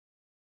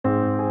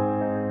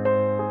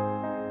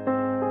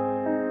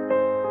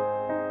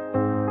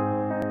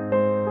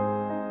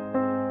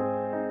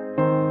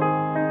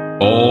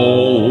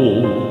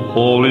Oh,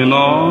 holy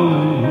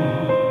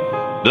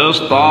night, the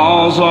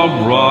stars are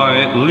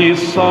brightly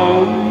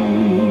shining.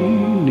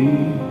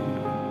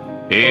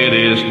 It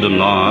is the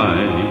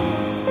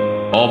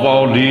night of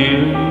our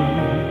dear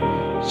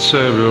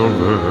Savior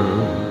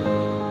birth.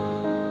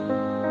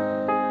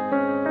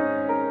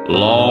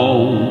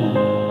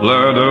 Long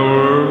led the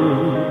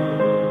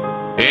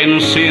world in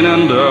sin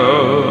and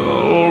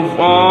death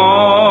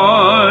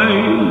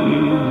find,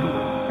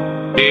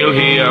 till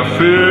He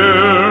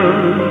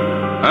appeared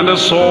and the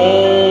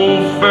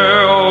soul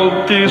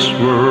felt His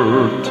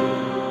worth.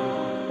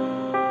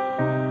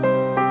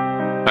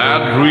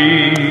 At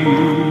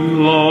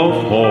real of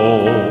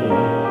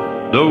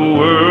hope, the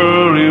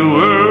weary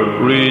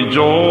world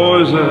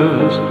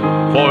rejoices,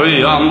 for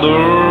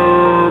yonder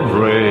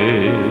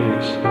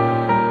breaks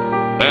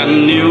and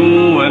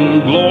new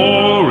and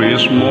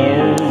glorious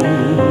morn.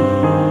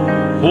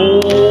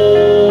 Fall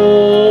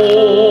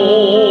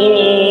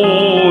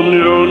on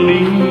your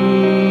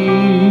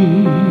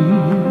knees,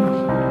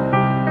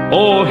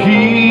 oh,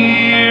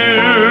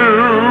 hear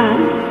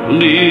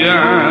the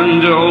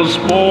angels'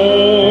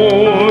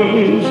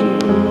 voices.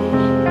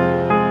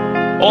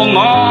 Oh,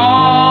 night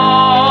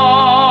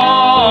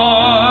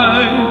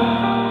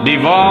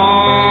divine,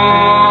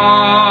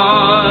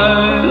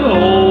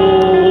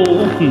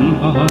 oh,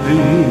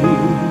 night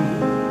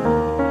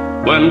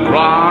when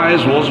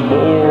Christ was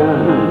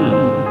born.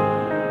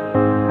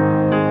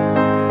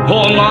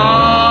 Oh,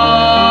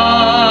 night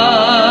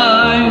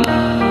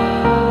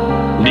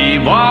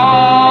divine,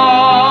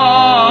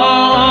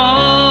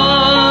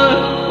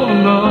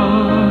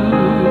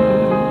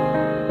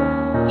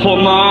 oh,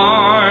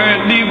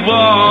 night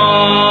divine.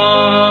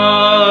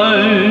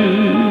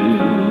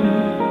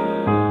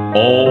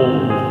 Oh,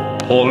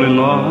 holy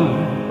night,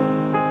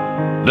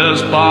 the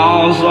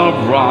stars are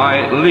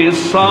brightly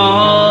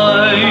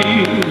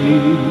shining.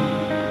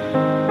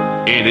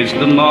 It is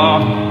the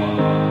night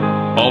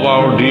of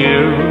our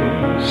dear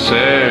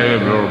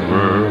Savior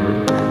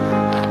birth.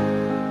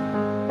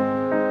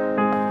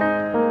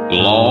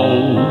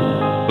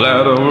 Long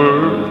led the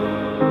world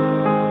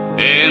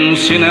in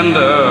sin and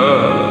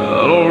death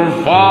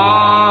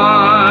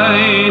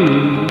find,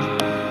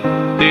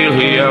 till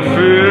He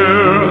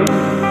appeared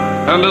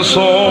and the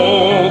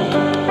soul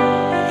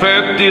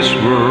fed His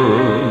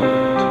word.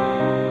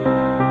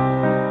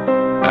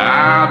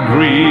 At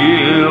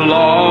real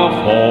of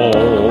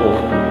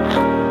hope,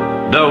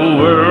 the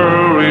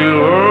weary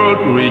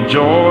world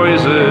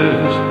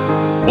rejoices,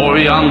 for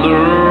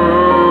yonder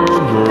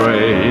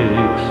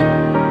breaks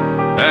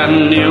and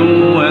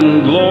new and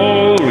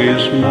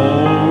glorious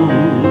morn.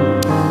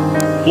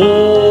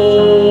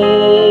 Fall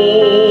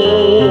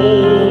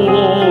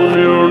on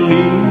your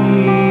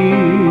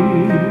knees,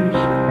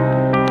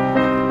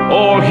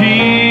 or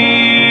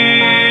hear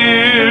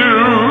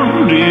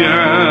the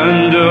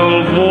angel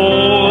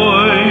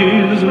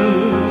voices.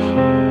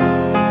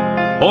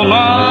 Oh,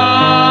 night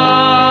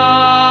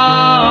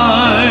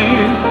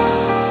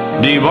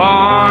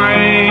divine,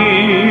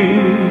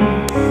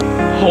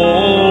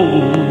 oh,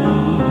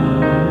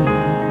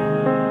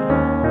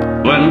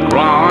 when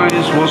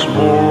Christ was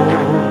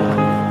born.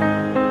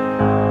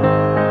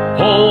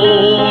 Oh,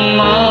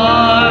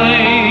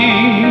 night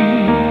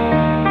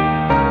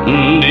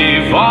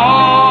divine,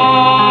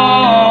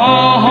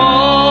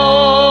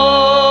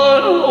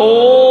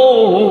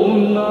 oh,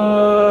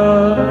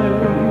 night,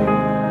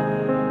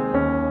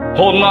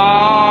 oh,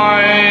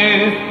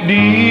 night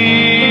divine.